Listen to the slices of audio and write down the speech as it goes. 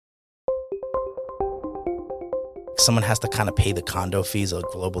someone has to kind of pay the condo fees of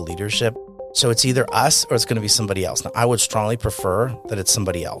global leadership. So it's either us or it's going to be somebody else. Now, I would strongly prefer that it's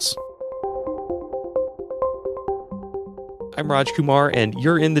somebody else. I'm Raj Kumar, and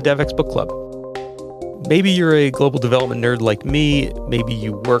you're in the DevX Book Club. Maybe you're a global development nerd like me, maybe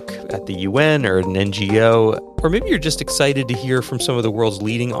you work at the UN or an NGO, or maybe you're just excited to hear from some of the world's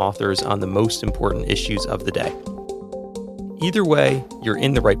leading authors on the most important issues of the day. Either way, you're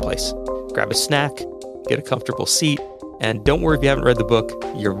in the right place. Grab a snack, get a comfortable seat, and don't worry if you haven't read the book,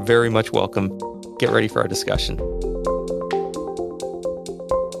 you're very much welcome. Get ready for our discussion.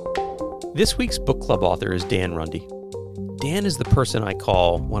 This week's book club author is Dan Runde. Dan is the person I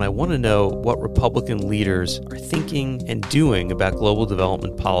call when I want to know what Republican leaders are thinking and doing about global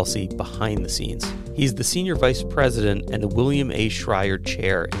development policy behind the scenes. He's the Senior Vice President and the William A. Schreier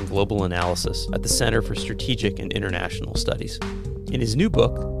Chair in Global Analysis at the Center for Strategic and International Studies. In his new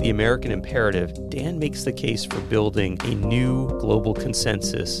book, The American Imperative, Dan makes the case for building a new global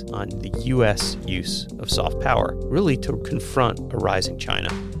consensus on the U.S. use of soft power, really to confront a rising China.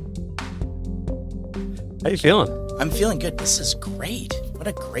 How you feeling? I'm feeling good. This is great. What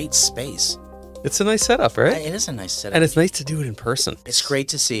a great space. It's a nice setup, right? It is a nice setup. And it's nice to do it in person. It's great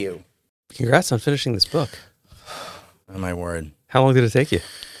to see you. Congrats on finishing this book. Oh, my word. How long did it take you?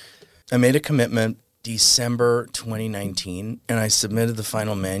 I made a commitment December 2019, and I submitted the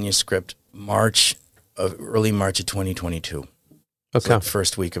final manuscript early March of 2022. Okay. So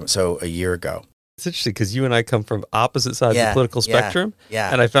first week, so a year ago. It's interesting because you and I come from opposite sides of the political spectrum.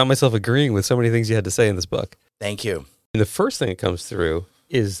 Yeah. And I found myself agreeing with so many things you had to say in this book. Thank you. And the first thing that comes through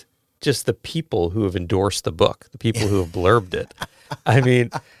is just the people who have endorsed the book, the people who have blurbed it. I mean,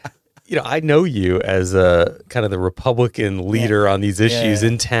 I know you as a kind of the Republican leader on these issues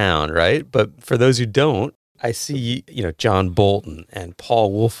in town, right? But for those who don't, I see, John Bolton and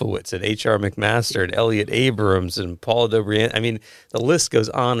Paul Wolfowitz and H.R. McMaster and Elliot Abrams and Paul Dobrian. I mean, the list goes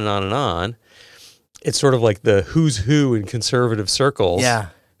on and on and on. It's sort of like the who's who in conservative circles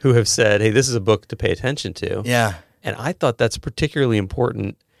who have said, hey, this is a book to pay attention to. Yeah. And I thought that's particularly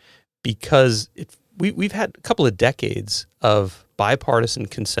important because we've had a couple of decades of bipartisan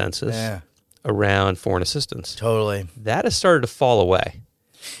consensus around foreign assistance. Totally. That has started to fall away.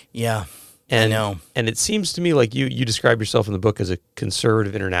 Yeah, I know. And it seems to me like you describe yourself in the book as a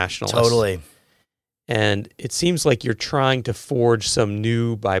conservative internationalist. Totally. And it seems like you're trying to forge some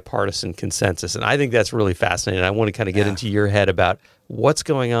new bipartisan consensus. And I think that's really fascinating. I want to kind of get into your head about what's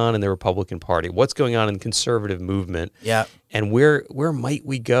going on in the Republican Party, what's going on in the conservative movement, and where might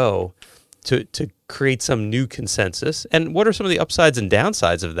we go to create some new consensus, and what are some of the upsides and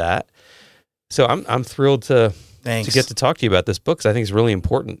downsides of that. So I'm thrilled to get to talk to you about this book, because I think it's really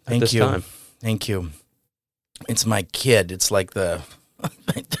important at this time. Thank you. It's my kid. It's like I've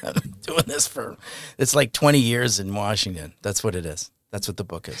doing this it's like 20 years in Washington. That's what it is. That's what the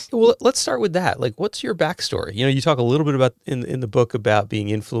book is. Well, let's start with that. Like, what's your backstory? You talk a little bit about in the book about being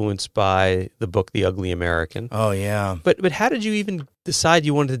influenced by the book The Ugly American. Oh, yeah. But how did you even decide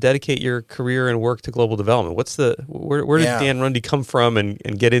you wanted to dedicate your career and work to global development? Where did Dan Runde come from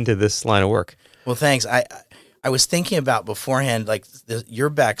and get into this line of work? Well, thanks. I was thinking about beforehand, like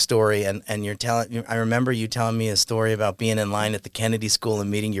your backstory, and you're telling. I remember you telling me a story about being in line at the Kennedy School and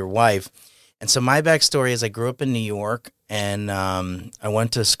meeting your wife. And so my backstory is I grew up in New York, and I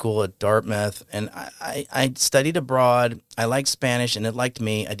went to school at Dartmouth, and I studied abroad. I liked Spanish, and it liked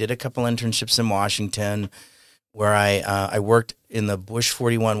me. I did a couple internships in Washington, where I worked in the Bush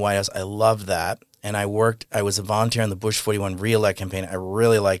 41 White House. I loved that. And I was a volunteer on the Bush 41 re-elect campaign. I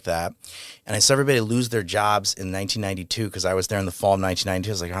really liked that. And I saw everybody lose their jobs in 1992 because I was there in the fall of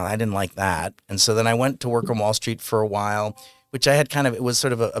 1992. I was like, I didn't like that. And so then I went to work on Wall Street for a while, which I had it was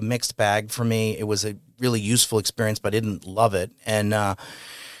sort of a mixed bag for me. It was a really useful experience, but I didn't love it. And I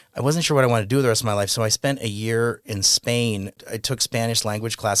wasn't sure what I wanted to do the rest of my life. So I spent a year in Spain. I took Spanish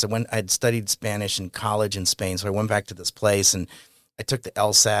language class. I had studied Spanish in college in Spain. So I went back to this place, and I took the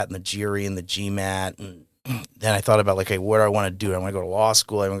LSAT and the GRE and the GMAT, and then I thought about, what do I want to do? Do I want to go to law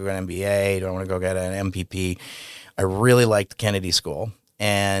school? Do I want to go to an MBA? Do I want to go get an MPP? I really liked Kennedy School,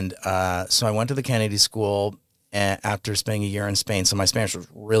 and so I went to the Kennedy School after spending a year in Spain. So my Spanish was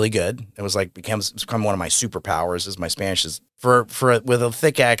really good. It was become one of my superpowers. Is my Spanish is with a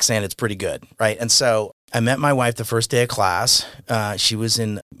thick accent, it's pretty good, right? And so I met my wife the first day of class. She was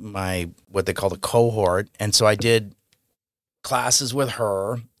in what they call the cohort, and so I did classes with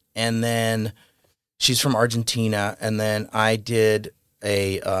her, and then she's from Argentina, and then I did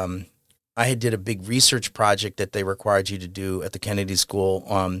a big research project that they required you to do at the Kennedy School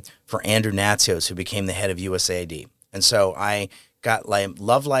for Andrew Natsios, who became the head of USAID. And so I got like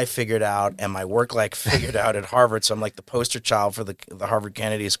love life figured out and my work life figured out at Harvard. So I'm like the poster child for the Harvard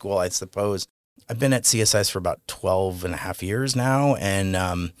Kennedy School, I suppose. I've been at CSIS for about 12 and a half years now.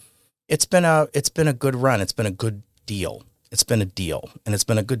 And it's been a good run. It's been a good deal. It's been a deal, and it's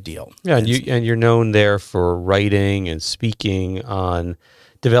been a good deal. Yeah, and you're known there for writing and speaking on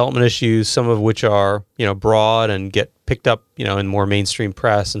development issues, some of which are, broad and get picked up, in more mainstream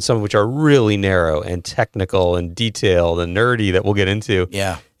press, and some of which are really narrow and technical and detailed and nerdy that we'll get into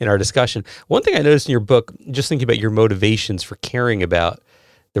in our discussion. One thing I noticed in your book, just thinking about your motivations for caring about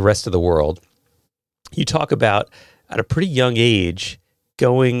the rest of the world, you talk about at a pretty young age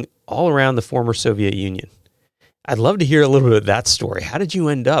going all around the former Soviet Union. I'd love to hear a little bit of that story. How did you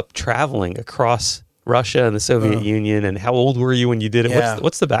end up traveling across Russia and the Soviet Union, and how old were you when you did it? Yeah.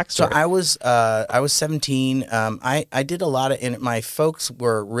 What's the backstory? So I was 17. I did a lot of. My folks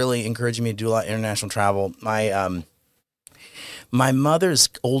were really encouraging me to do a lot of international travel. My mother's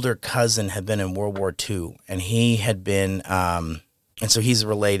older cousin had been in World War II, and he had been, and so he's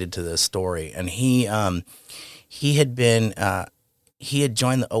related to this story. And he had been. He had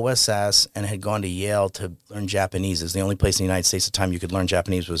joined the OSS and had gone to Yale to learn Japanese. It's the only place in the United States at the time you could learn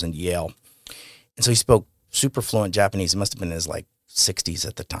Japanese was in Yale. And so he spoke super fluent Japanese. It must have been in his 60s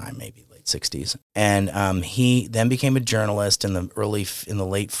at the time, maybe late 60s. And he then became a journalist in the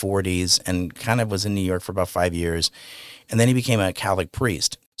late 40s and kind of was in New York for about 5 years. And then he became a Catholic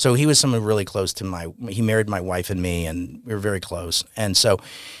priest. So he was someone really close to he married my wife and me, and we were very close. And so,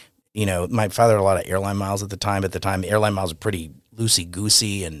 my father had a lot of airline miles at the time. At the time, airline miles were pretty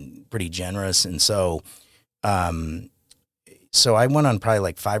loosey-goosey and pretty generous. And so, so I went on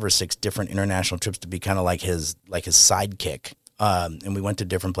probably 5 or 6 different international trips to be kind of like his sidekick. And we went to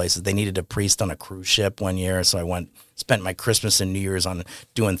different places. They needed a priest on a cruise ship one year. So I spent my Christmas and New Year's on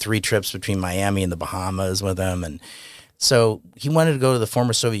doing 3 trips between Miami and the Bahamas with him. And so he wanted to go to the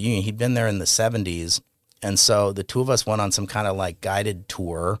former Soviet Union. He'd been there in the 70s. And so the two of us went on some kind of guided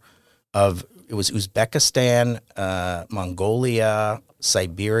tour of, it was Uzbekistan, Mongolia,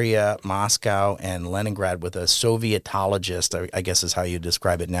 Siberia, Moscow, and Leningrad with a Sovietologist, I guess is how you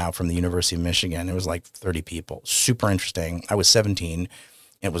describe it now, from the University of Michigan. It was 30 people. Super interesting. I was 17.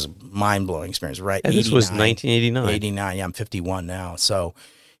 It was a mind-blowing experience, right? And this was 1989. 89, yeah, I'm 51 now. So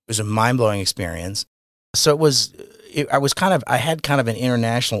it was a mind-blowing experience. So I had kind of an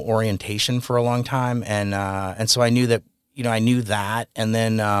international orientation for a long time. And so I knew that, and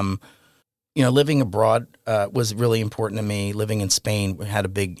then, living abroad was really important to me. Living in Spain had a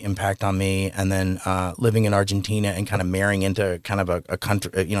big impact on me. And then living in Argentina and kind of marrying into kind of a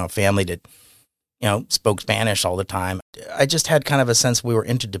country, a family that, spoke Spanish all the time. I just had kind of a sense we were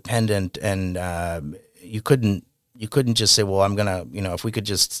interdependent, and you couldn't just say, well, I'm going to, if we could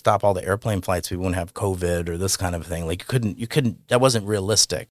just stop all the airplane flights, we wouldn't have COVID or this kind of thing. You couldn't, that wasn't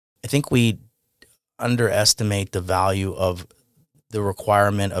realistic. I think we underestimate the value of the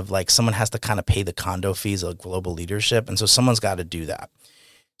requirement of someone has to kind of pay the condo fees of global leadership. And so someone's got to do that.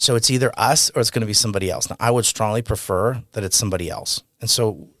 So it's either us or it's going to be somebody else. Now, I would strongly prefer that it's somebody else. And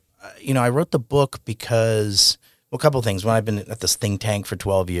so, I wrote the book because, a couple of things. One, I've been at this think tank for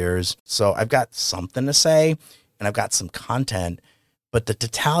 12 years. So I've got something to say and I've got some content. But the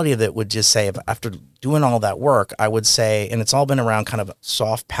totality of it would just say, after doing all that work, I would say, and it's all been around kind of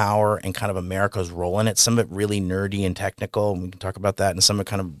soft power and kind of America's role in it, some of it really nerdy and technical, and we can talk about that, and some of it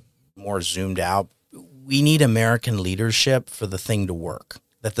kind of more zoomed out. We need American leadership for the thing to work.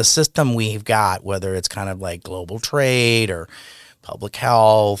 That the system we've got, whether it's kind of like global trade or public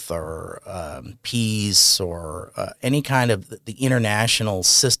health or peace or any kind of the international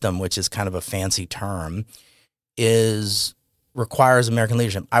system, which is kind of a fancy term, requires American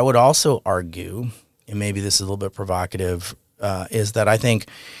leadership. I would also argue, and maybe this is a little bit provocative, is that I think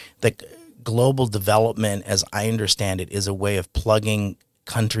that global development, as I understand it, is a way of plugging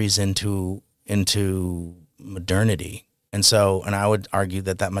countries into modernity. And I would argue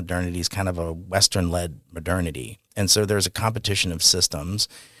that modernity is kind of a Western-led modernity. And so there's a competition of systems.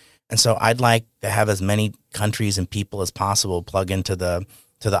 And so I'd like to have as many countries and people as possible plug into the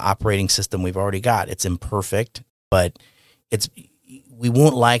operating system we've already got. It's imperfect, but we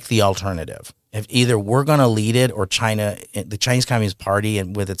won't like the alternative. If either we're going to lead it, or China, the Chinese Communist Party,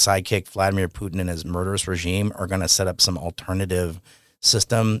 and with its sidekick Vladimir Putin and his murderous regime, are going to set up some alternative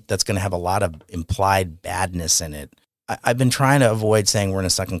system that's going to have a lot of implied badness in it. I've been trying to avoid saying we're in a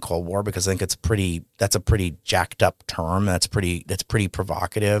second Cold War, because I think that's a pretty jacked up term. That's pretty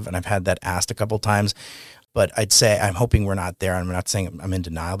provocative, and I've had that asked a couple of times. But I'd say I'm hoping we're not there. I'm not saying I'm in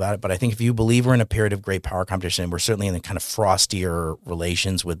denial about it, but I think if you believe we're in a period of great power competition, we're certainly in the kind of frostier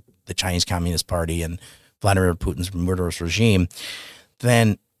relations with the Chinese Communist Party and Vladimir Putin's murderous regime,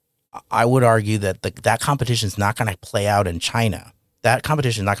 then I would argue that that competition is not going to play out in China. That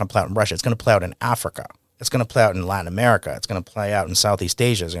competition is not going to play out in Russia. It's going to play out in Africa. It's going to play out in Latin America. It's going to play out in Southeast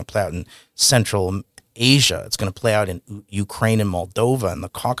Asia. It's going to play out in Central Asia. It's going to play out in Ukraine and Moldova and the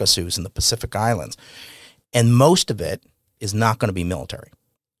Caucasus and the Pacific Islands. And most of it is not going to be military.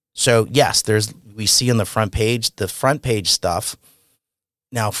 So yes, we see on the front page stuff.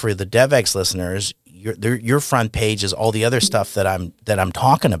 Now for the DevEx listeners, your front page is all the other stuff that I'm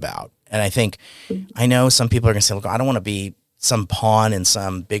talking about. And I know some people are going to say, look, I don't want to be some pawn in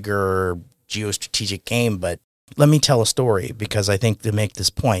some bigger geostrategic game, but let me tell a story because I think to make this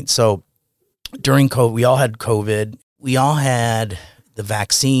point. So during COVID, we all had COVID. We all had the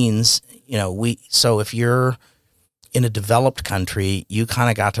vaccines. So if you're in a developed country, you kind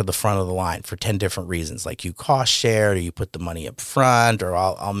of got to the front of the line for 10 different reasons. Like you cost shared, or you put the money up front, or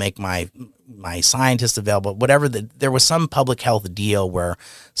I'll make my scientists available, whatever. There was some public health deal where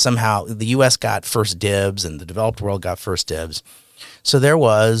somehow the U.S. got first dibs and the developed world got first dibs. So there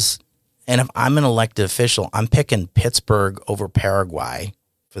was, and if I'm an elected official, I'm picking Pittsburgh over Paraguay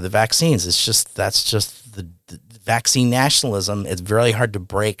for the vaccines. That's just the vaccine nationalism. It's very hard to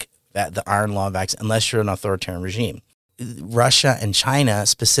break the iron law vaccine unless you're an authoritarian regime. Russia and China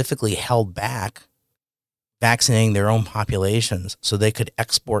specifically held back vaccinating their own populations so they could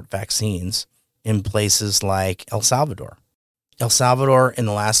export vaccines in places like El Salvador. El Salvador in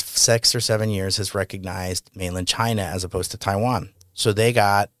the last 6 or 7 years has recognized mainland China as opposed to Taiwan. So they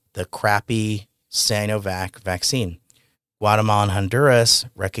got the crappy Sinovac vaccine. Guatemala and Honduras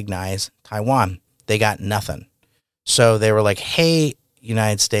recognize Taiwan. They got nothing. So they were like, hey,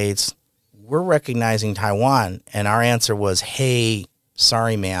 United States, we're recognizing Taiwan. And our answer was, hey,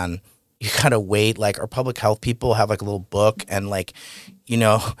 sorry, man, you got to wait. Like our public health people have like a little book and like,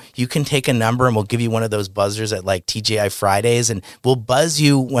 you can take a number and we'll give you one of those buzzers at like TGI Fridays and we'll buzz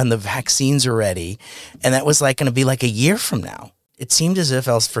you when the vaccines are ready. And that was like going to be like a year from now. It seemed as if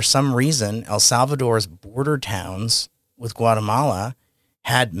for some reason, El Salvador's border towns with Guatemala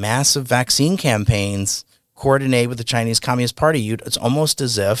had massive vaccine campaigns coordinated with the Chinese Communist Party. It's almost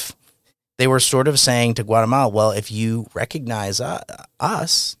as if they were sort of saying to Guatemala, well, if you recognize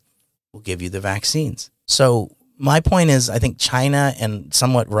us, we'll give you the vaccines. So my point is, I think China and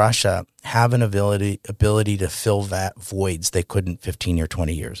somewhat Russia have an ability to fill that voids they couldn't 15 or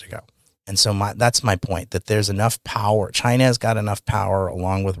 20 years ago. And so that's my point, that there's enough power. China has got enough power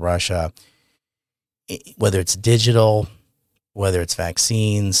along with Russia, whether it's digital, whether it's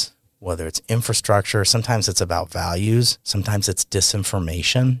vaccines, whether it's infrastructure. Sometimes it's about values. Sometimes it's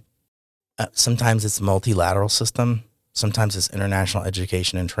disinformation. Sometimes it's multilateral system. Sometimes it's international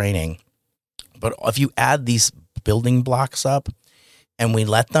education and training. But if you add these building blocks up and we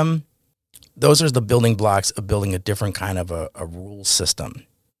let them, those are the building blocks of building a different kind of a rule system,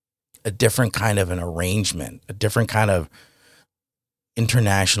 a different kind of an arrangement, a different kind of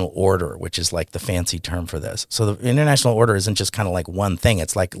international order, which is like the fancy term for this. So the international order isn't just kind of like one thing.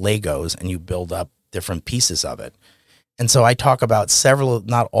 It's like Legos and you build up different pieces of it. And so I talk about several,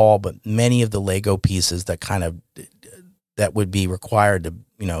 not all, but many of the Lego pieces that would be required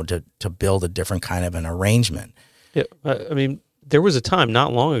to build a different kind of an arrangement. Yeah, I mean, there was a time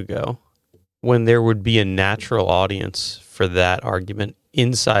not long ago when there would be a natural audience for that argument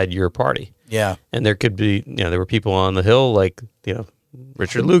inside your party. Yeah. And there could be, there were people on the Hill like,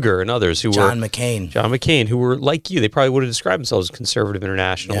 Richard Lugar and others who John McCain, who were like you. They probably would have described themselves as conservative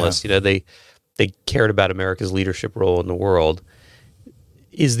internationalists. Yeah. They cared about America's leadership role in the world.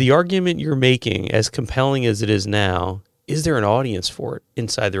 Is the argument you're making, as compelling as it is now, is there an audience for it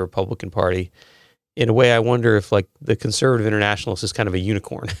inside the Republican Party? In a way, I wonder if like the conservative internationalist is kind of a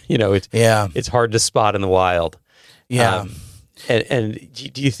unicorn. It's hard to spot in the wild. Yeah. And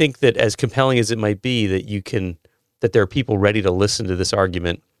do you think that as compelling as it might be, that there are people ready to listen to this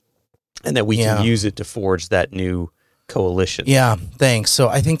argument and that we can use it to forge that new coalition? Yeah, thanks. So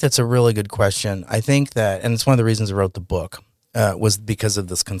I think that's a really good question. I think that, and it's one of the reasons I wrote the book, was because of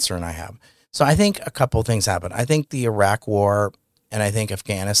this concern I have. So I think a couple of things happened. I think the Iraq War and I think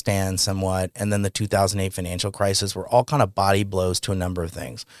Afghanistan somewhat, and then the 2008 financial crisis were all kind of body blows to a number of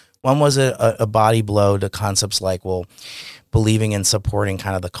things. One was a body blow to concepts like, believing and supporting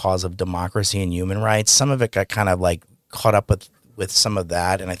kind of the cause of democracy and human rights. Some of it got kind of like caught up with some of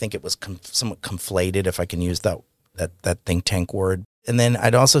that, and I think it was somewhat conflated, if I can use that think tank word. And then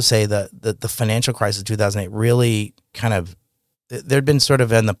I'd also say that the financial crisis of 2008 really kind of, there'd been sort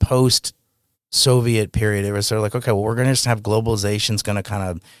of in the post-Soviet period, it was sort of like, okay, well, we're going to just have globalization's going to kind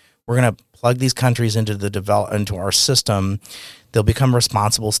of We're going to plug these countries into our system. They'll become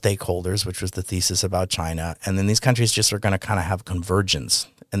responsible stakeholders, which was the thesis about China. And then these countries just are going to kind of have convergence.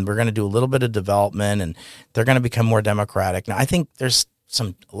 And we're going to do a little bit of development, and they're going to become more democratic. Now, I think there's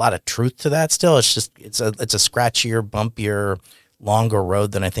a lot of truth to that still. It's just it's a scratchier, bumpier, longer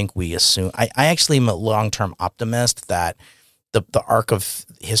road than I think we assume. I actually am a long-term optimist that the arc of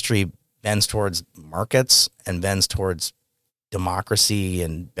history bends towards markets and bends towards democracy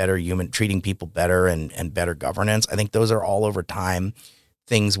and better treating people better and better governance. I think those are all over time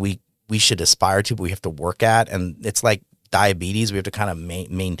things we should aspire to, but we have to work at. And it's like diabetes. We have to kind of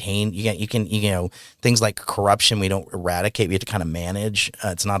maintain. You can things like corruption we don't eradicate. We have to kind of manage.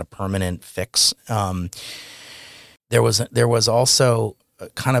 It's not a permanent fix. There was also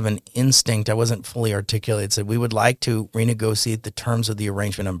kind of an instinct. I wasn't fully articulated. Said we would like to renegotiate the terms of the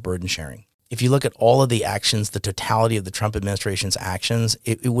arrangement on burden sharing. If you look at all of the actions, the totality of the Trump administration's actions,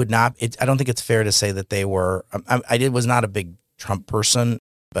 it would not. I don't think it's fair to say that they were. I was not a big Trump person,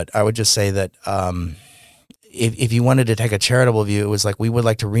 but I would just say that if you wanted to take a charitable view, it was like we would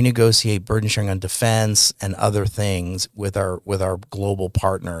like to renegotiate burden sharing on defense and other things with our global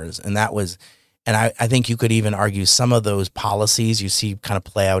partners, and that was. And I think you could even argue some of those policies you see kind of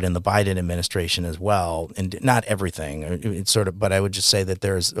play out in the Biden administration as well, and not everything. It's sort of, but I would just say that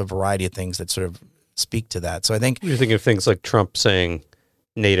there's a variety of things that sort of speak to that. So I think you're thinking of things like Trump saying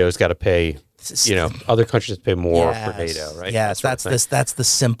NATO's got to pay, other countries pay more for NATO, right? Yes, that's the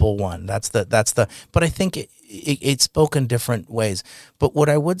simple one. That's the. But I think it's spoken different ways. But what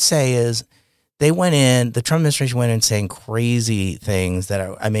I would say is. The Trump administration went in saying crazy things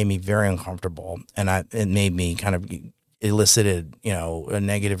that I made me very uncomfortable, and it made me kind of elicited, a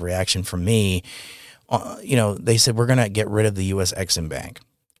negative reaction from me. They said, we're going to get rid of the U.S. Exim Bank.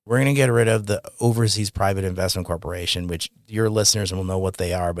 We're going to get rid of the Overseas Private Investment Corporation, which your listeners will know what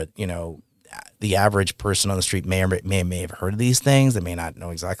they are, but, the average person on the street may have heard of these things. They may not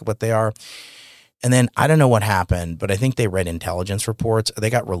know exactly what they are. And then I don't know what happened, but I think they read intelligence reports. They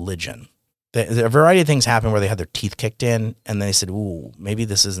got religion. A variety of things happened where they had their teeth kicked in, and they said, ooh, maybe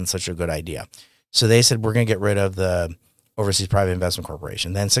this isn't such a good idea. So they said, we're going to get rid of the Overseas Private Investment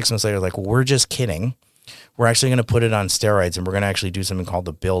Corporation. Then 6 months later, like, well, we're just kidding. We're actually going to put it on steroids, and we're going to actually do something called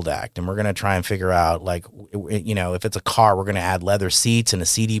the Build Act. And we're going to try and figure out, like, if it's a car, we're going to add leather seats and a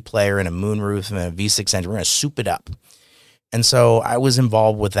CD player and a moonroof and a V6 engine. We're going to soup it up. And so I was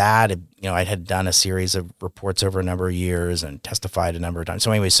involved with that. I had done a series of reports over a number of years and testified a number of times.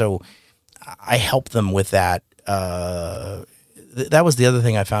 So anyway, I helped them with that. That was the other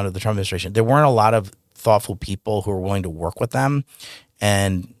thing I found with the Trump administration. There weren't a lot of thoughtful people who were willing to work with them.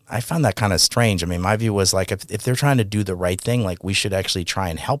 And I found that kind of strange. I mean, my view was like, if they're trying to do the right thing, like we should actually try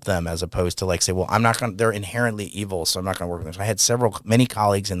and help them as opposed to like say, well, they're inherently evil, so I'm not going to work with them. So I had many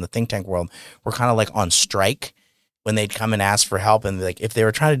colleagues in the think tank world were kind of like on strike when they'd come and ask for help. And like, if they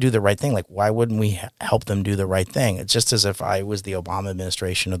were trying to do the right thing, like, why wouldn't we help them do the right thing? It's just as if I was the Obama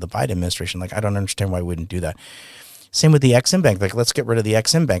administration or the Biden administration. Like, I don't understand why we wouldn't do that. Same with the Exim Bank. Like, let's get rid of the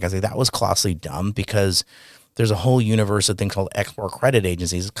Exim Bank. I think that was colossally dumb because there's a whole universe of things called export credit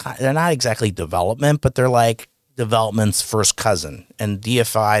agencies. They're not exactly development, but they're like development's first cousin. And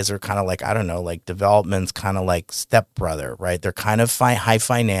DFIs are kind of like, I don't know, like development's kind of like stepbrother, right? They're kind of high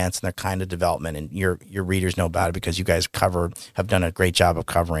finance and they're kind of development. And your readers know about it because you guys have done a great job of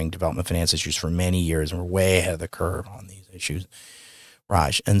covering development finance issues for many years, and we're way ahead of the curve on these issues,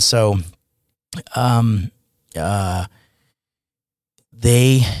 Raj. And so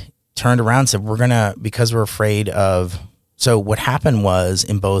they turned around and said, because we're afraid of. So what happened was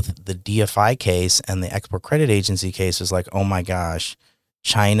in both the DFI case and the Export Credit Agency case was like, oh my gosh,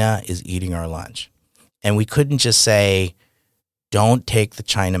 China is eating our lunch. And we couldn't just say, don't take the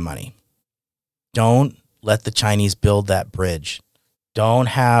China money. Don't let the Chinese build that bridge. Don't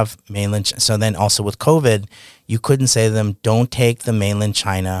have mainland. So then also with COVID, you couldn't say to them, don't take the mainland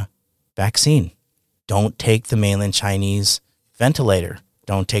China vaccine. Don't take the mainland Chinese ventilator.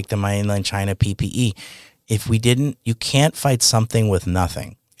 Don't take the mainland China PPE. If we didn't, you can't fight something with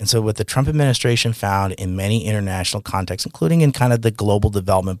nothing. And so what the Trump administration found in many international contexts, including in kind of the global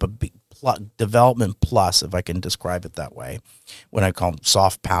development, but development plus, if I can describe it that way, what I call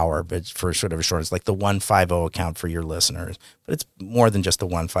soft power, but for sort of a short, it's like the 150 account for your listeners. But it's more than just the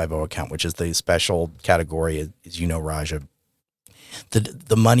 150 account, which is the special category, as you know, Raj, of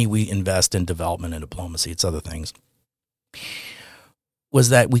the money we invest in development and diplomacy. It's other things. Was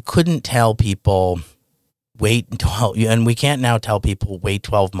that we couldn't tell people, wait until, and we can't now tell people wait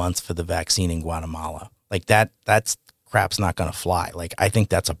 12 months for the vaccine in Guatemala. Like that's crap's not going to fly. Like, I think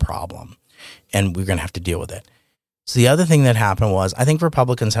that's a problem and we're going to have to deal with it. So the other thing that happened was I think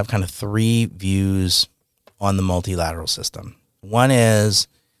Republicans have kind of three views on the multilateral system. One is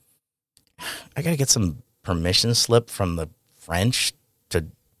I got to get some permission slip from the French to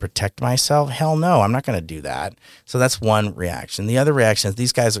protect myself. Hell no, I'm not going to do that. So that's one reaction. The other reaction is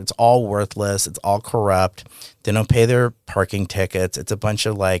these guys, it's all worthless. It's all corrupt. They don't pay their parking tickets. It's a bunch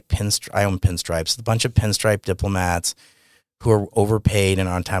of like I own pinstripes. It's a bunch of pinstripe diplomats who are overpaid and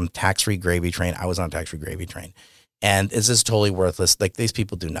on time tax-free gravy train. I was on a tax-free gravy train. And it's just totally worthless. Like these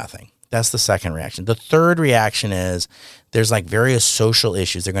people do nothing. That's the second reaction. The third reaction is there's like various social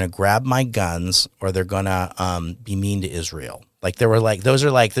issues. They're going to grab my guns or they're going to be mean to Israel. Like there's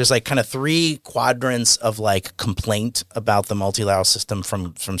like kind of three quadrants of like complaint about the multilateral system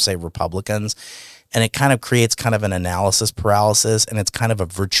from say Republicans. And it kind of creates kind of an analysis paralysis, and it's kind of a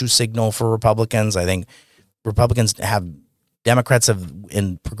virtue signal for Republicans. I think Democrats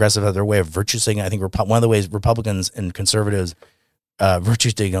and progressive have their way of virtue signaling. I think one of the ways Republicans and conservatives virtue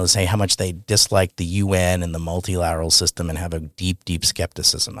signal is say how much they dislike the UN and the multilateral system and have a deep, deep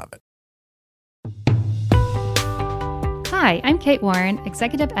skepticism of it. Hi, I'm Kate Warren,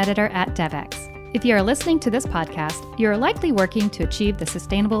 Executive Editor at DevX. If you are listening to this podcast, you are likely working to achieve the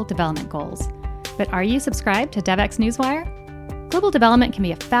Sustainable Development Goals. But are you subscribed to DevX Newswire? Global development can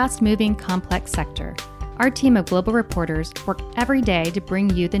be a fast-moving, complex sector. Our team of global reporters work every day to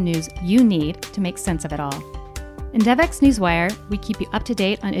bring you the news you need to make sense of it all. In DevX Newswire, we keep you up to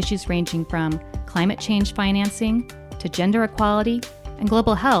date on issues ranging from climate change financing to gender equality and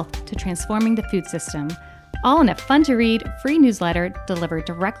global health to transforming the food system, all in a fun-to-read, free newsletter delivered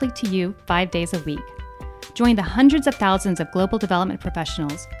directly to you 5 days a week. Join the hundreds of thousands of global development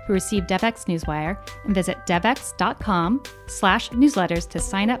professionals who receive DevX Newswire and visit devx.com/newsletters to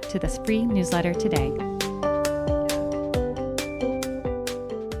sign up to this free newsletter today.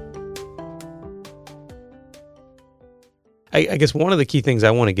 I guess one of the key things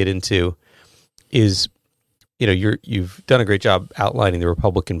I want to get into is, you've done a great job outlining the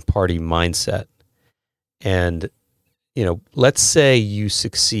Republican Party mindset. And, let's say you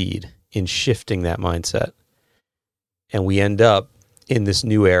succeed in shifting that mindset and we end up in this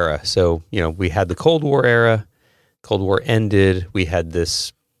new era. So, we had the Cold War era, Cold War ended. We had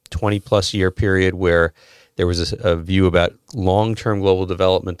this 20 plus year period where there was a view about long-term global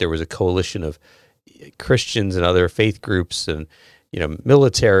development. There was a coalition of Christians and other faith groups and,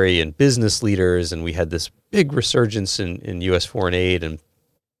 military and business leaders. And we had this big resurgence in U.S. foreign aid, and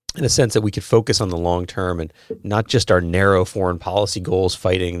in a sense that we could focus on the long term and not just our narrow foreign policy goals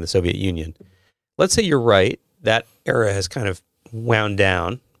fighting the Soviet Union. Let's say you're right. That era has kind of wound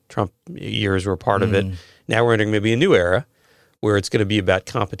down. Trump years were part of it. Now we're entering maybe a new era where it's going to be about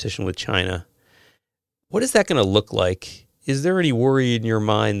competition with China. What is that going to look like? Is there any worry in your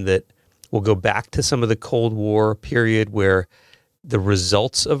mind that we'll go back to some of the Cold War period where the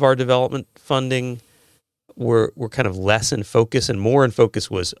results of our development funding were kind of less in focus, and more in focus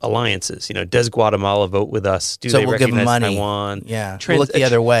was alliances? Does Guatemala vote with us? Do they we'll recognize give them money. Taiwan? Yeah, we'll look the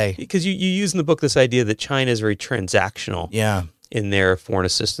other way. Because you use in the book this idea that China is very transactional in their foreign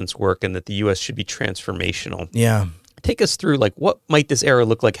assistance work, and that the U.S. should be transformational. Yeah. Take us through, what might this era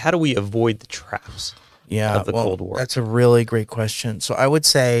look like? How do we avoid the traps of the Cold War? That's a really great question. So I would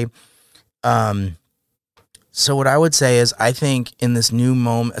say... So what I would say is I think in this new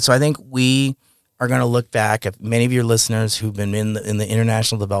moment, so I think we are going to look back at many of your listeners who've been in the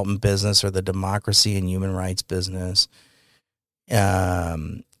international development business or the democracy and human rights business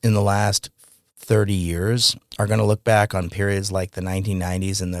in the last 30 years are going to look back on periods like the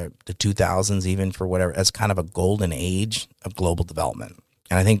 1990s and the 2000s, even for whatever, as kind of a golden age of global development.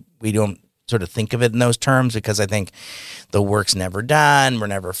 And I think we don't sort of think of it in those terms because I think the work's never done. We're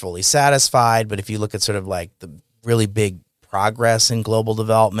never fully satisfied. But if you look at sort of like the really big progress in global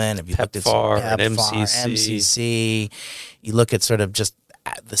development, if you look at MCC, you look at sort of just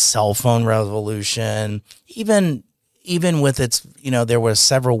the cell phone revolution, even with its, there were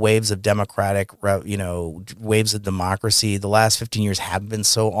several waves of waves of democracy. The last 15 years have been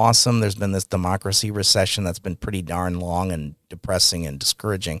so awesome. There's been this democracy recession that's been pretty darn long and depressing and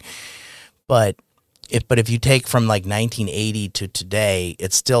discouraging. But if you take from like 1980 to today,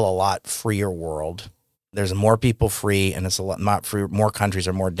 it's still a lot freer world. There's more people free, and it's a lot not free. More countries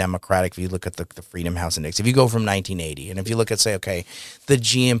are more democratic. If you look at the Freedom House Index, if you go from 1980, and if you look at say, okay, the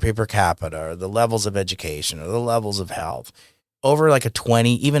GNP per capita, or the levels of education, or the levels of health, over like a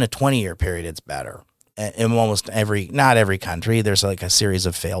 20-year period, it's better. In almost not every country, there's like a series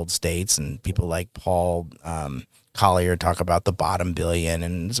of failed states, and people like Paul Collier talk about the bottom billion,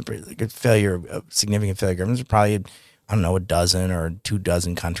 and it's a pretty good failure, a significant failure. There's probably, a dozen or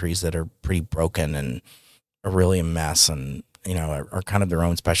 24 countries that are pretty broken and really a mess and, are kind of their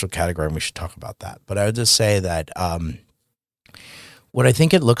own special category, and we should talk about that. But I would just say that what I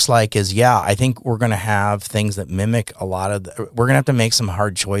think it looks like is, I think we're going to have things that mimic a lot of we're going to have to make some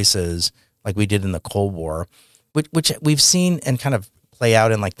hard choices like we did in the Cold War, which we've seen and kind of play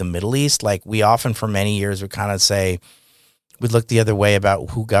out in like the Middle East. Like we often for many years would kind of say, we'd look the other way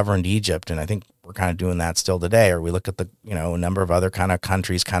about who governed Egypt. And I think we're kind of doing that still today. Or we look at the, a number of other kind of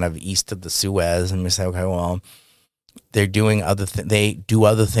countries kind of east of the Suez and we say, okay, well, they're doing they do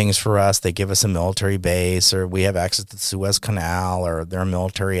other things for us. They give us a military base, or we have access to the Suez Canal, or they're a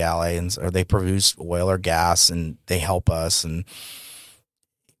military ally, or they produce oil or gas and they help us. And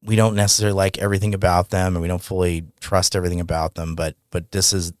we don't necessarily like everything about them, and we don't fully trust everything about them. But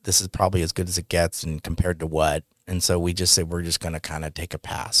this is probably as good as it gets, and compared to what. And so we just say we're just going to kind of take a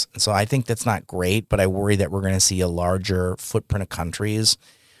pass. And so I think that's not great, but I worry that we're going to see a larger footprint of countries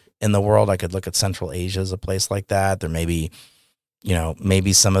in the world. I could look at Central Asia as a place like that. There may be,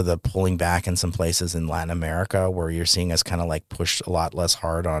 maybe some of the pulling back in some places in Latin America where you're seeing us kind of like push a lot less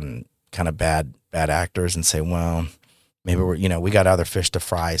hard on kind of bad actors and say, well, maybe we got other fish to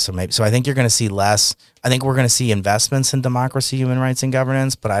fry. So I think you're going to see less. I think we're going to see investments in democracy, human rights, and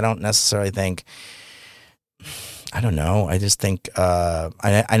governance, but I don't necessarily think, I don't know. I just think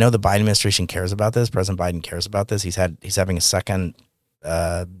I know the Biden administration cares about this. President Biden cares about this. He's having a second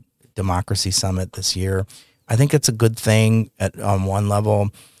democracy summit this year. I think it's a good thing on one level,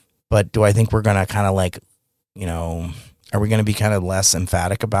 but do I think we're going to kind of like, are we going to be kind of less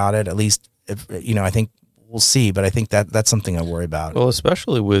emphatic about it? At least, I think we'll see, but I think that's something I worry about. Well,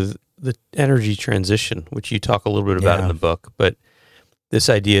 especially with the energy transition, which you talk a little bit about in the book, but this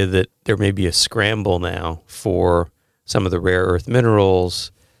idea that there may be a scramble now for some of the rare earth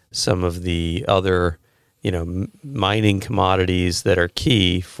minerals, some of the other, mining commodities that are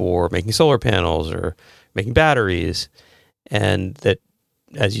key for making solar panels or making batteries. And that,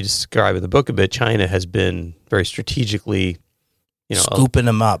 as you describe in the book a bit, China has been very strategically, scooping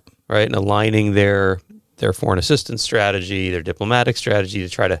them up. Right, and aligning their foreign assistance strategy, their diplomatic strategy to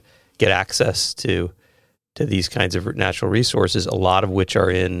try to get access to these kinds of natural resources, a lot of which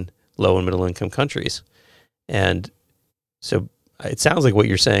are in low and middle income countries. And so it sounds like what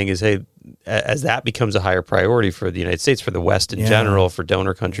you're saying is, hey, as that becomes a higher priority for the United States, for the West in general, for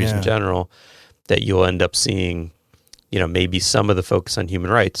donor countries in general, that you'll end up seeing, maybe some of the focus on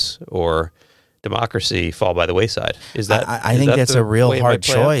human rights or democracy fall by the wayside. Is that? I think that's a real hard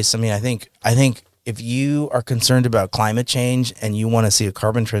choice. I mean, I think if you are concerned about climate change and you want to see a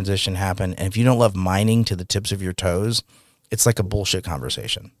carbon transition happen, and if you don't love mining to the tips of your toes, it's like a bullshit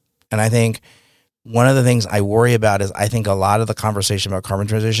conversation. And I think one of the things I worry about is I think a lot of the conversation about carbon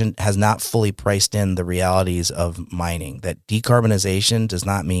transition has not fully priced in the realities of mining, that decarbonization does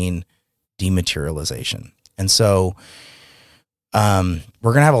not mean dematerialization. And so we're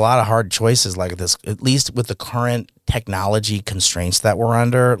going to have a lot of hard choices like this, at least with the current technology constraints that we're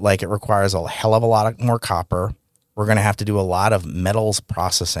under. Like, it requires a hell of a lot more copper. We're going to have to do a lot of metals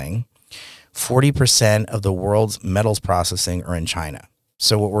processing. 40% of the world's metals processing are in China.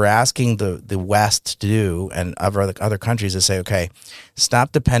 So what we're asking the West to do, and other countries, is say, okay,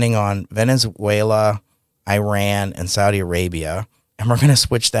 stop depending on Venezuela, Iran, and Saudi Arabia, and we're going to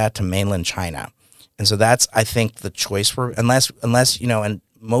switch that to mainland China. And so that's, I think, the choice unless and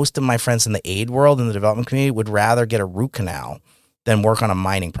most of my friends in the aid world, in the development community, would rather get a root canal than work on a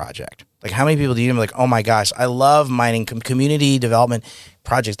mining project. Like, how many people do you know, like, oh my gosh, I love mining, community development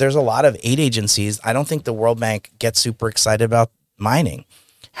projects. There's a lot of aid agencies. I don't think the World Bank gets super excited about mining.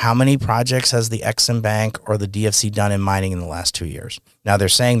 How many projects has the Exim Bank or the DFC done in mining in the last 2 years? Now they're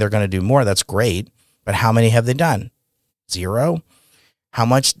saying they're going to do more. That's great. But how many have they done? Zero. How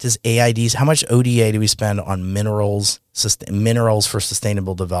much does how much ODA do we spend on minerals for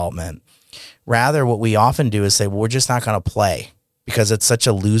sustainable development? Rather, what we often do is say, well, we're just not going to play because it's such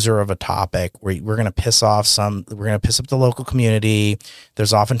a loser of a topic. We're going to piss off we're going to piss up the local community.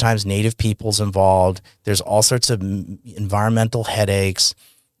 There's oftentimes native peoples involved. There's all sorts of environmental headaches.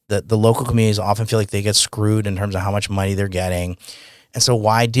 The local communities often feel like they get screwed in terms of how much money they're getting. And so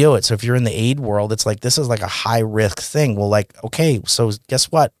why do it? So if you're in the aid world, it's like, this is like a high risk thing. Well, like, okay, so guess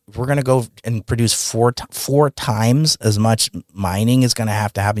what? If we're going to go and produce four times as much mining is going to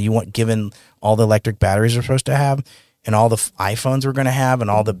have to happen. You want, given all the electric batteries we're supposed to have and all the iPhones we're going to have and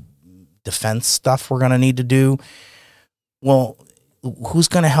all the defense stuff we're going to need to do. Well, who's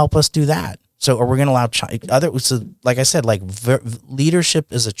going to help us do that? So are we going to allow so like I said, like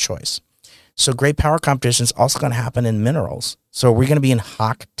leadership is a choice. So great power competition is also going to happen in minerals. So are we going to be in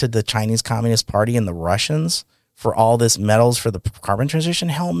hock to the Chinese Communist Party and the Russians for all this metals for the carbon transition?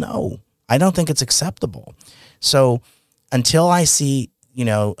 Hell no. I don't think it's acceptable. So until I see,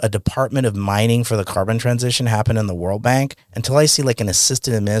 a Department of Mining for the carbon transition happen in the World Bank, until I see like an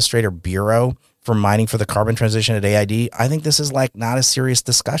assistant administrator bureau for mining for the carbon transition at AID, I think this is like not a serious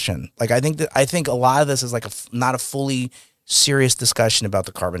discussion. Like I think a lot of this is like not a fully serious discussion about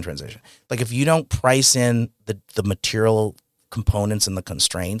the carbon transition. Like if you don't price in the material components and the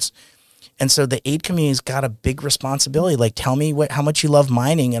constraints. And so the aid community's got a big responsibility. Like tell me how much you love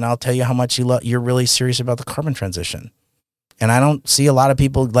mining and I'll tell you how much you're really serious about the carbon transition. And I don't see a lot of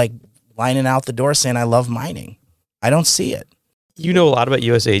people like lining out the door saying, I love mining. I don't see it. You know a lot about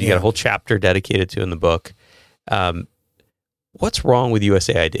USAID. You got a whole chapter dedicated to in the book. What's wrong with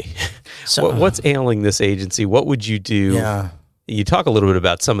USAID? So, what's ailing this agency? What would you do? Yeah. You talk a little bit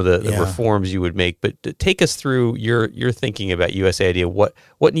about some of the reforms you would make, but take us through your thinking about USAID.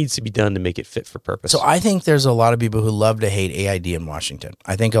 What needs to be done to make it fit for purpose? So I think there's a lot of people who love to hate AID in Washington.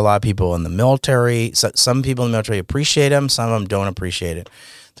 I think a lot of people in the military, some people in the military appreciate them, some of them don't appreciate it.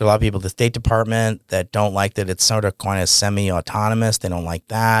 There are a lot of people at the State Department that don't like that it's sort of kind of semi-autonomous. They don't like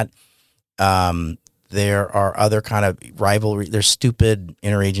that. There are other kind of rivalry. There's stupid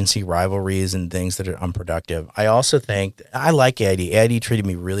interagency rivalries and things that are unproductive. I also think I like AID. AID treated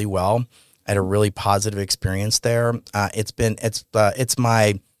me really well. I had a really positive experience there. I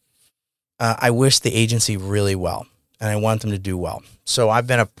wish the agency really well, and I want them to do well. So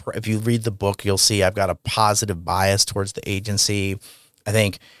if you read the book, you'll see I've got a positive bias towards the agency. I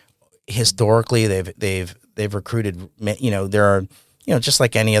think historically they've recruited, there are, just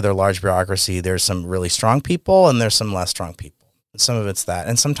like any other large bureaucracy, there's some really strong people and there's some less strong people. Some of it's that.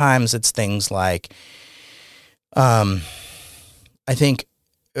 And sometimes it's things like, I think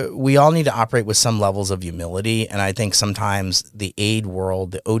we all need to operate with some levels of humility. And I think sometimes the aid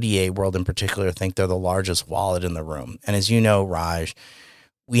world, the ODA world in particular, think they're the largest wallet in the room. And as you know, Raj,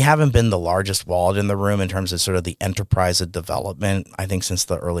 we haven't been the largest wallet in the room in terms of sort of the enterprise of development, I think, since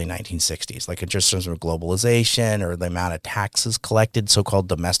the early 1960s, like in just terms of globalization or the amount of taxes collected, so-called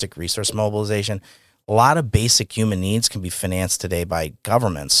domestic resource mobilization. A lot of basic human needs can be financed today by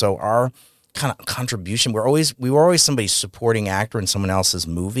governments. So our kind of contribution, we were always somebody's supporting actor in someone else's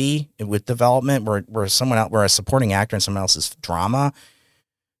movie with development. We're a supporting actor in someone else's drama,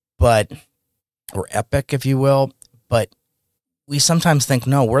 or epic, if you will. But we sometimes think,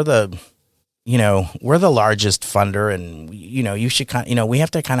 no, we're the largest funder, and you should we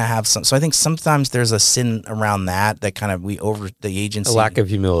have to kind of have some. So I think sometimes there's a sin around that kind of the agency. A lack of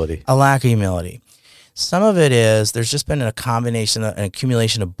humility. Some of it is there's just been an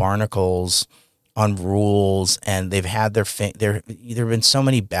accumulation of barnacles on rules, and they've had there have been so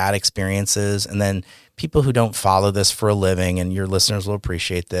many bad experiences, and then people who don't follow this for a living, and your listeners will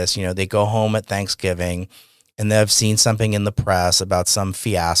appreciate this. They go home at Thanksgiving, and they've seen something in the press about some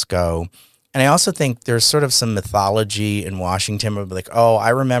fiasco. And I also think there's sort of some mythology in Washington where like, oh, I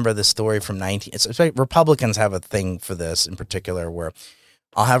remember the story from it's like Republicans have a thing for this in particular, where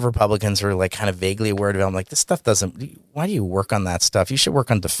I'll have Republicans who are like kind of vaguely aware of it. I'm like, this stuff why do you work on that stuff? You should work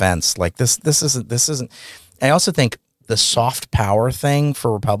on defense. Like this isn't. I also think the soft power thing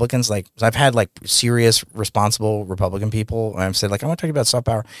for Republicans, like I've had like serious, responsible Republican people, and I've said like, I want to talk about soft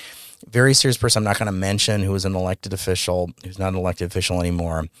power. Very serious person I'm not going to mention, who was an elected official, who's not an elected official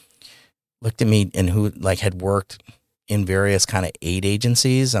anymore, looked at me and who like had worked in various kind of aid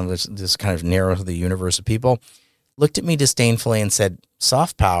agencies. And this kind of narrow the universe of people, looked at me disdainfully and said,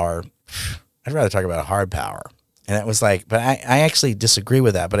 soft power, I'd rather talk about hard power. And it was like, but I actually disagree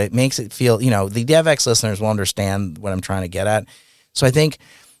with that, but it makes it feel, the DevX listeners will understand what I'm trying to get at. So I think,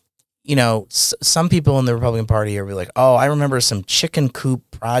 some people in the Republican Party are like, oh, I remember some chicken coop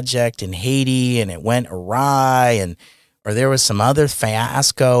project in Haiti and it went awry, or there was some other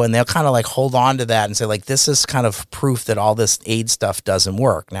fiasco, and they'll kind of like hold on to that and say like, this is kind of proof that all this aid stuff doesn't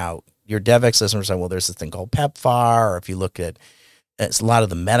work. Now, your DevX listeners say, well, there's this thing called PEPFAR, or if you look at it's a lot of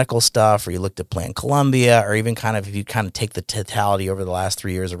the medical stuff, or you looked at Plan Colombia, or even kind of if you kind of take the totality over the last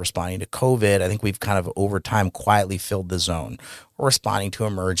 3 years of responding to COVID, I think we've kind of over time quietly filled the zone, or responding to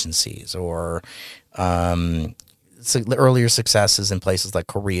emergencies, or earlier successes in places like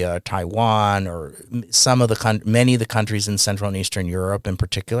Korea, Taiwan, or many of the countries in Central and Eastern Europe in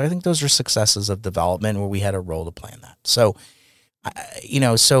particular. I think those are successes of development where we had a role to play in that. So,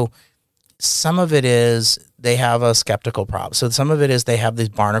 so some of it is they have a skeptical problem. So some of it is they have these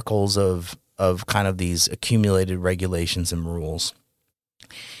barnacles of kind of these accumulated regulations and rules.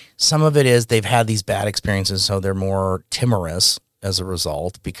 Some of it is they've had these bad experiences, so they're more timorous as a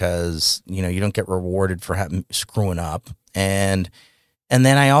result because, you don't get rewarded for screwing up. And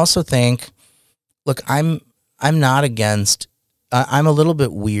then I also think, look, I'm not against I'm a little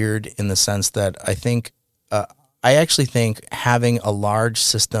bit weird in the sense that I actually think having a large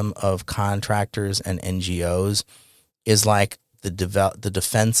system of contractors and NGOs is like the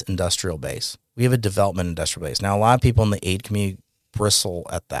defense industrial base. We have a development industrial base. Now, a lot of people in the aid community bristle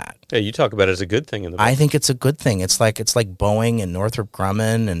at that. Yeah, you talk about it as a good thing in the book. I think it's a good thing. It's like Boeing and Northrop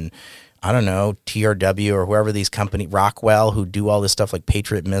Grumman and I don't know, TRW or whoever these company, Rockwell, who do all this stuff like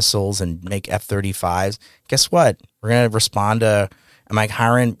Patriot missiles and make F-35s. Guess what? We're going to respond to, am I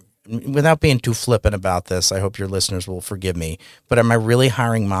hiring, without being too flippant about this, I hope your listeners will forgive me, but am I really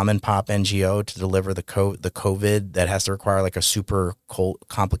hiring mom and pop NGO to deliver the COVID that has to require like a super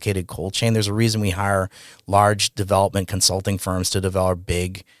complicated cold chain? There's a reason we hire large development consulting firms to develop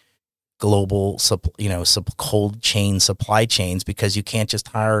big global, cold chain supply chains, because you can't just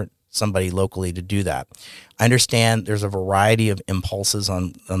hire somebody locally to do that. I understand there's a variety of impulses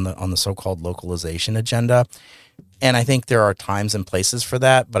on the so-called localization agenda, and I think there are times and places for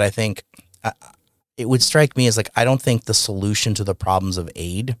that. But I think it would strike me as like I don't think the solution to the problems of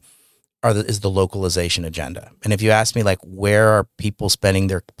aid is the localization agenda. And if you ask me like where are people spending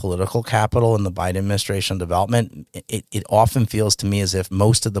their political capital in the Biden administration on development, it often feels to me as if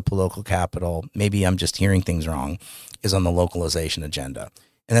most of the political capital, maybe I'm just hearing things wrong, is on the localization agenda.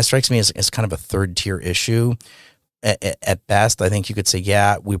 And that strikes me as kind of a third tier issue at best. I think you could say,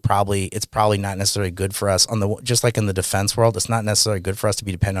 yeah, it's probably not necessarily good for us just like in the defense world. It's not necessarily good for us to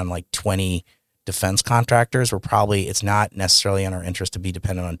be dependent on like 20 defense contractors. It's not necessarily in our interest to be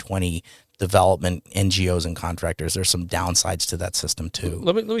dependent on 20 development NGOs and contractors. There's some downsides to that system too.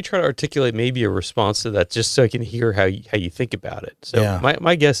 Let me try to articulate maybe a response to that, just so I can hear how you think about it. So yeah.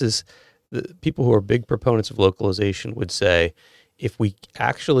 my guess is the people who are big proponents of localization would say, if we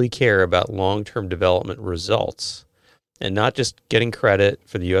actually care about long-term development results and not just getting credit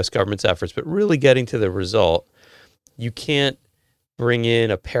for the U.S. government's efforts, but really getting to the result, you can't bring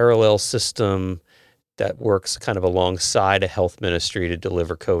in a parallel system that works kind of alongside a health ministry to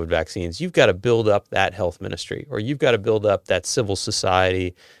deliver COVID vaccines. You've got to build up that health ministry, or you've got to build up that civil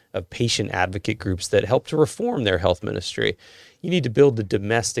society of patient advocate groups that help to reform their health ministry. You need to build the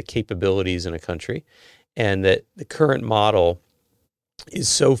domestic capabilities in a country, and that the current model is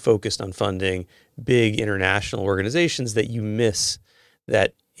so focused on funding big international organizations that you miss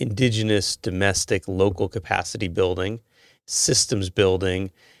that indigenous, domestic, local capacity building, systems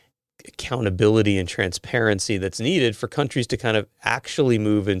building, accountability and transparency that's needed for countries to kind of actually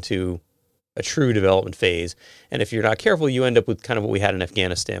move into a true development phase. And if you're not careful, you end up with kind of what we had in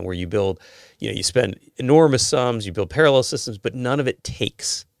Afghanistan, where you build, you spend enormous sums, you build parallel systems, but none of it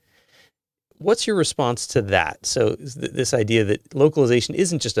takes. What's your response to that? So this idea that localization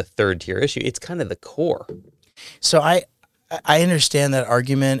isn't just a third tier issue, it's kind of the core. So I understand that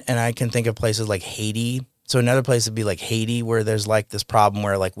argument, and I can think of places like Haiti. So another place would be like Haiti, where there's like this problem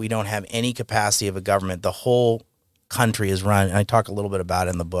where like we don't have any capacity of a government. The whole country is run, and I talk a little bit about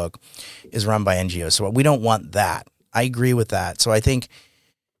it in the book, is run by NGOs. So we don't want that. I agree with that. So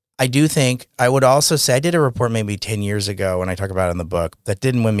I would also say, I did a report maybe 10 years ago, and I talk about it in the book, that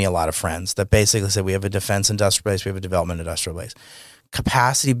didn't win me a lot of friends, that basically said we have a defense industrial base, we have a development industrial base.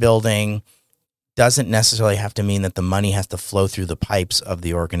 Capacity building doesn't necessarily have to mean that the money has to flow through the pipes of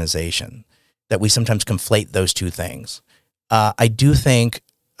the organization, that we sometimes conflate those two things. I do think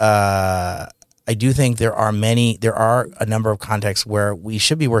there are a number of contexts where we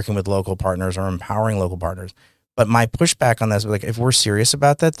should be working with local partners or empowering local partners. But my pushback on this, like, if we're serious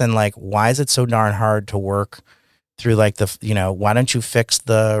about that, then like, why is it so darn hard to work through like why don't you fix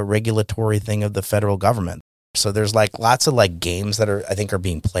the regulatory thing of the federal government? So there's like lots of like games that I think are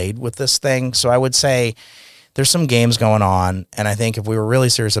being played with this thing. So I would say there's some games going on. And I think if we were really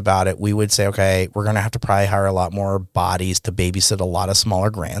serious about it, we would say, okay, we're going to have to probably hire a lot more bodies to babysit a lot of smaller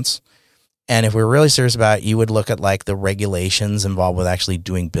grants. And if we were really serious about it, you would look at like the regulations involved with actually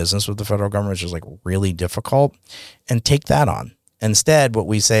doing business with the federal government, which is like really difficult, and take that on. Instead, what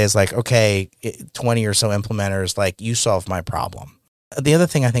we say is like, okay, 20 or so implementers, like, you solve my problem. The other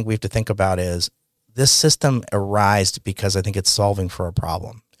thing I think we have to think about is this system arised because I think it's solving for a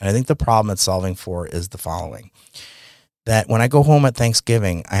problem. And I think the problem it's solving for is the following: that when I go home at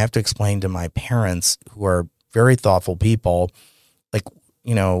Thanksgiving, I have to explain to my parents, who are very thoughtful people, like,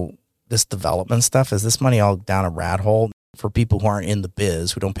 this development stuff, is this money all down a rat hole? For people who aren't in the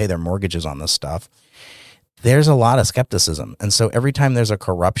biz, who don't pay their mortgages on this stuff, there's a lot of skepticism. And so every time there's a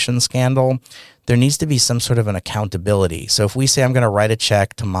corruption scandal, there needs to be some sort of an accountability. So if we say, I'm going to write a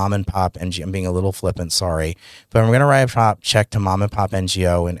check to mom and pop NGO, I'm being a little flippant, sorry, but I'm going to write a check to mom and pop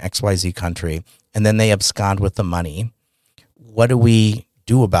NGO in XYZ country, and then they abscond with the money, what do we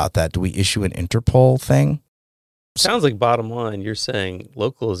do about that? Do we issue an Interpol thing? Sounds like bottom line, you're saying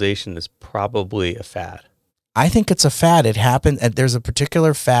localization is probably a fad. I think it's a fad. It happened. There's a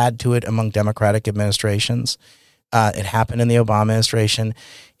particular fad to it among Democratic administrations. It happened in the Obama administration.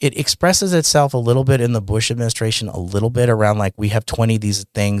 It expresses itself a little bit in the Bush administration, a little bit around like, we have 20 of these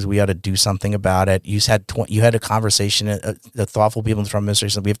things, we ought to do something about it. You had a conversation, the thoughtful people in the Trump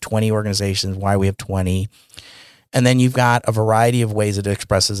administration, we have 20 organizations, why we have 20. And then you've got a variety of ways it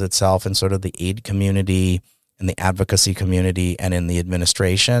expresses itself in sort of the aid community and the advocacy community and in the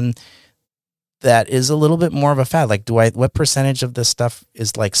administration. That is a little bit more of a fad. Like, what percentage of this stuff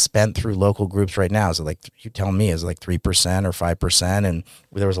is like spent through local groups right now? Is it like, you tell me, is it like 3% or 5%? And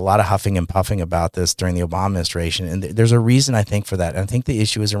there was a lot of huffing and puffing about this during the Obama administration. And there's a reason, I think, for that. And I think the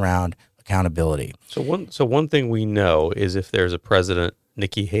issue is around accountability. So one thing we know is if there's a President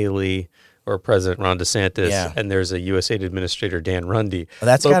Nikki Haley or President Ron DeSantis, and there's a USAID Administrator, Dan Runde. Well,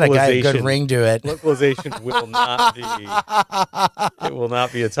 that's got a good ring to it. Localization will not be. It will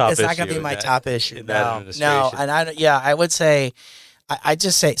not be a top issue. It's not going to be my top issue. In that administration. No, and I would say, I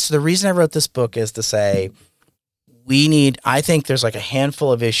just say. So the reason I wrote this book is to say, I think there's like a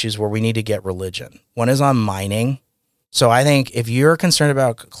handful of issues where we need to get religion. One is on mining. So I think if you're concerned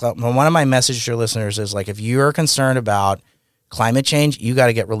about, one of my messages to your listeners is like, if you're concerned about climate change, you got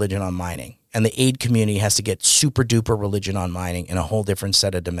to get religion on mining. And the aid community has to get super duper religion on mining in a whole different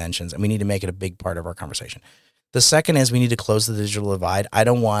set of dimensions. And we need to make it a big part of our conversation. The second is we need to close the digital divide. I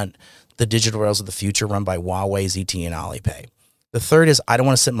don't want the digital rails of the future run by Huawei, ZTE, and Alipay. The third is I don't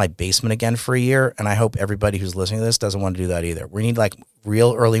want to sit in my basement again for a year. And I hope everybody who's listening to this doesn't want to do that either. We need like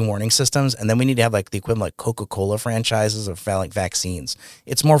real early warning systems. And then we need to have like the equivalent like Coca-Cola franchises of like vaccines.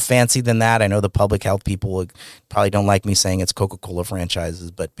 It's more fancy than that. I know the public health people probably don't like me saying it's Coca-Cola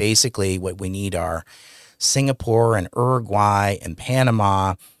franchises, but basically what we need are Singapore and Uruguay and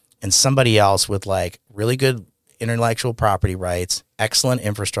Panama and somebody else with like really good intellectual property rights, excellent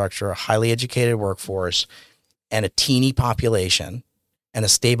infrastructure, a highly educated workforce, and a teeny population and a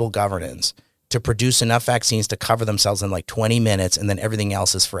stable governance to produce enough vaccines to cover themselves in like 20 minutes, and then everything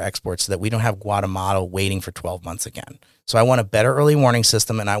else is for export so that we don't have Guatemala waiting for 12 months again. So I want a better early warning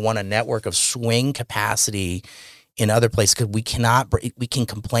system, and I want a network of swing capacity in other places, because we can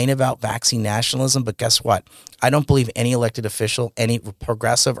complain about vaccine nationalism, but guess what? I don't believe any elected official, any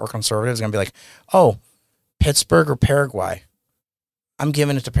progressive or conservative is going to be like, oh, Pittsburgh or Paraguay, I'm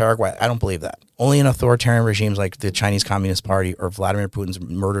giving it to Paraguay. I don't believe that. Only in authoritarian regimes like the Chinese Communist Party or Vladimir Putin's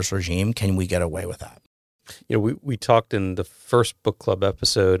murderous regime can we get away with that. You know, we talked in the first book club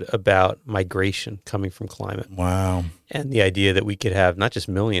episode about migration coming from climate. Wow. And the idea that we could have not just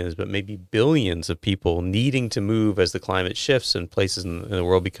millions, but maybe billions of people needing to move as the climate shifts and places in the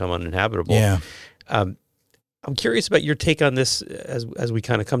world become uninhabitable. Yeah. I'm curious about your take on this as we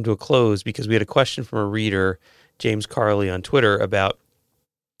kind of come to a close, because we had a question from a reader, James Carley, on Twitter about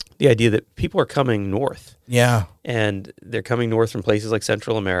the idea that people are coming north. Yeah. And they're coming north from places like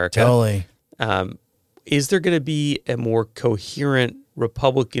Central America. Totally. Is there going to be a more coherent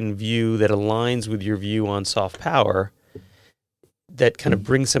Republican view that aligns with your view on soft power that kind of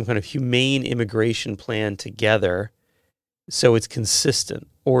brings some kind of humane immigration plan together so it's consistent?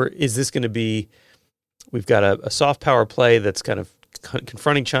 Or is this going to be, we've got a soft power play that's kind of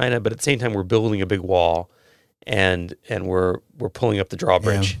confronting China, but at the same time we're building a big wall and we're pulling up the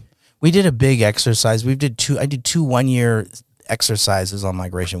drawbridge? Yeah. We did a big exercise. I did two 1-year exercises on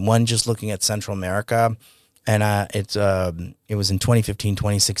migration. One just looking at Central America, and it was in 2015,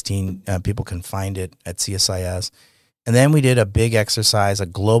 2016. People can find it at CSIS. And then we did a big exercise, a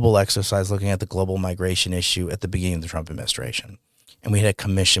global exercise, looking at the global migration issue at the beginning of the Trump administration. And we had a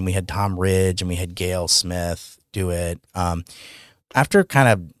commission. We had Tom Ridge and we had Gail Smith do it. After kind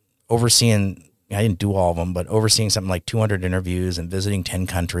of overseeing, I didn't do all of them, but overseeing something like 200 interviews and visiting 10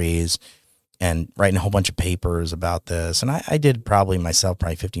 countries and writing a whole bunch of papers about this. And I did probably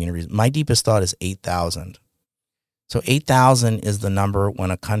 50 interviews. My deepest thought is 8,000. So 8,000 is the number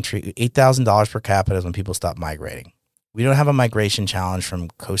when a country, $8,000 per capita is when people stop migrating. We don't have a migration challenge from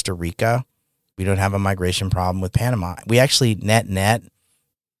Costa Rica. We don't have a migration problem with Panama. We actually, net,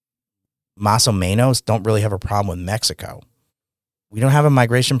 más o menos, don't really have a problem with Mexico. We don't have a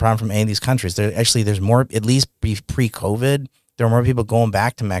migration problem from any of these countries. There's more, at least pre-COVID, there are more people going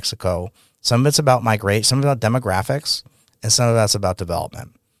back to Mexico. Some of it's about migration, some of it's about demographics, and some of it's about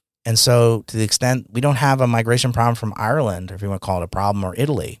development. And so to the extent we don't have a migration problem from Ireland, or if you want to call it a problem, or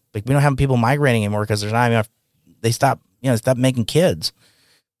Italy, like we don't have people migrating anymore because there's not enough, they stop making kids.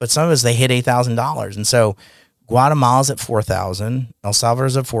 But some of us, they hit $8,000. And so Guatemala's at 4,000, El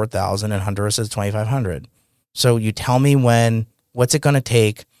Salvador's at 4,000, and Honduras is 2,500. So you tell me what's it going to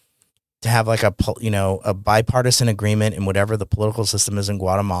take to have like a bipartisan agreement in whatever the political system is in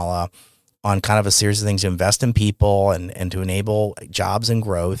Guatemala on kind of a series of things to invest in people and to enable jobs and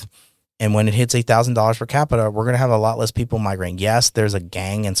growth. And when it hits $8,000 per capita, we're going to have a lot less people migrating. Yes, there's a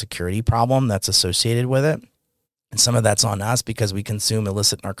gang and security problem that's associated with it. And some of that's on us because we consume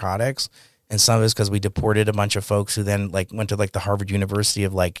illicit narcotics. And some of it's because we deported a bunch of folks who then like went to like the Harvard University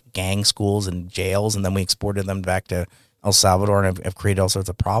of like gang schools and jails. And then we exported them back to El Salvador and have created all sorts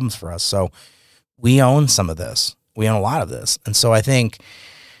of problems for us. So we own some of this. We own a lot of this. And so I think,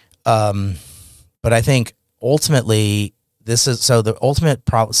 but I think ultimately the ultimate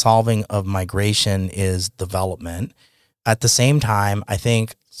solving of migration is development. At the same time, I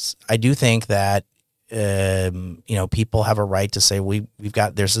do think that, people have a right to say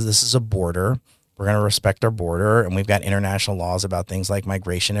this is a border. We're going to respect our border, and we've got international laws about things like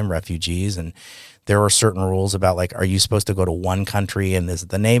migration and refugees. And there are certain rules about like, are you supposed to go to one country and is it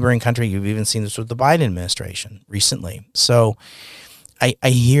the neighboring country? You've even seen this with the Biden administration recently. So I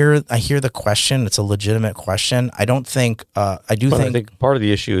hear the question. It's a legitimate question. I don't think, I think part of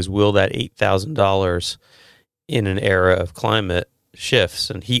the issue is, will that $8,000 in an era of climate shifts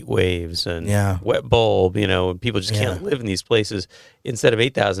and heat waves and wet bulb, and people just can't live in these places. Instead of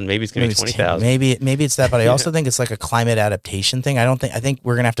 8,000, maybe it's going to be 20,000. Maybe it's that, but I also think it's like a climate adaptation thing. I think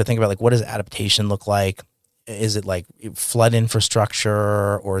we're going to have to think about like, what does adaptation look like? Is it like flood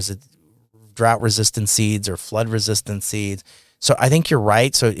infrastructure, or is it drought resistant seeds or flood resistant seeds? So I think you're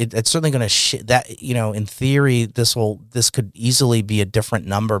right. So it's certainly going to in theory, this could easily be a different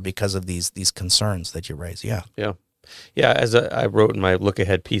number because of these concerns that you raise. Yeah. As I wrote in my look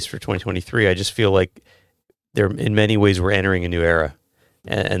ahead piece for 2023, I just feel like in many ways we're entering a new era,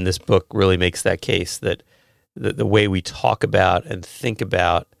 and this book really makes that case, that the way we talk about and think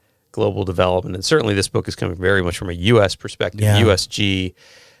about global development, and certainly this book is coming very much from a U.S. perspective, USG.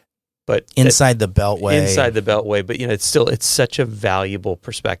 But inside the Beltway, but it's such a valuable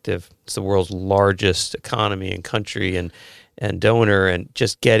perspective. It's the world's largest economy and country and donor, and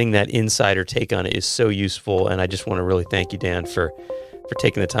just getting that insider take on it is so useful. And I just want to really thank you, Dan, for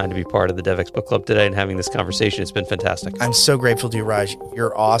taking the time to be part of the DevEx Book Club today and having this conversation. It's been fantastic. I'm so grateful to you, Raj.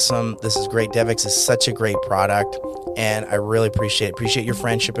 You're awesome. This is great. DevEx is such a great product, and I really appreciate your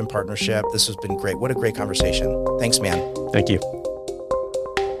friendship and partnership. This has been great. What a great conversation. Thanks, man. Thank you.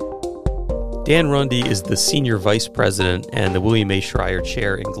 Dan Runde is the Senior Vice President and the William A. Schreier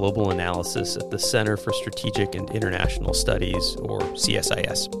Chair in Global Analysis at the Center for Strategic and International Studies, or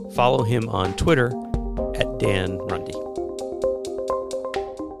CSIS. Follow him on Twitter at Dan Runde.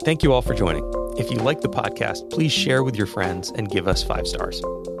 Thank you all for joining. If you like the podcast, please share with your friends and give us 5 stars.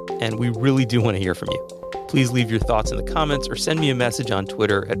 And we really do want to hear from you. Please leave your thoughts in the comments or send me a message on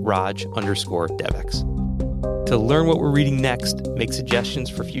Twitter at Raj_DevEx. To learn what we're reading next, make suggestions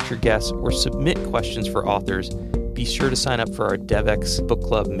for future guests, or submit questions for authors, be sure to sign up for our DevEx Book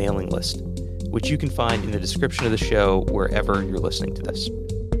Club mailing list, which you can find in the description of the show wherever you're listening to this.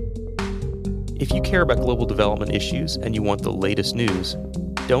 If you care about global development issues and you want the latest news,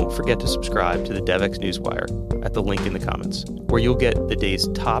 don't forget to subscribe to the DevEx Newswire at the link in the comments, where you'll get the day's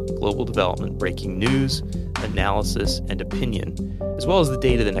top global development breaking news, analysis, and opinion, as well as the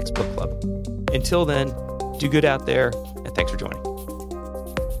date of the next book club. Until then, do good out there, and thanks for joining.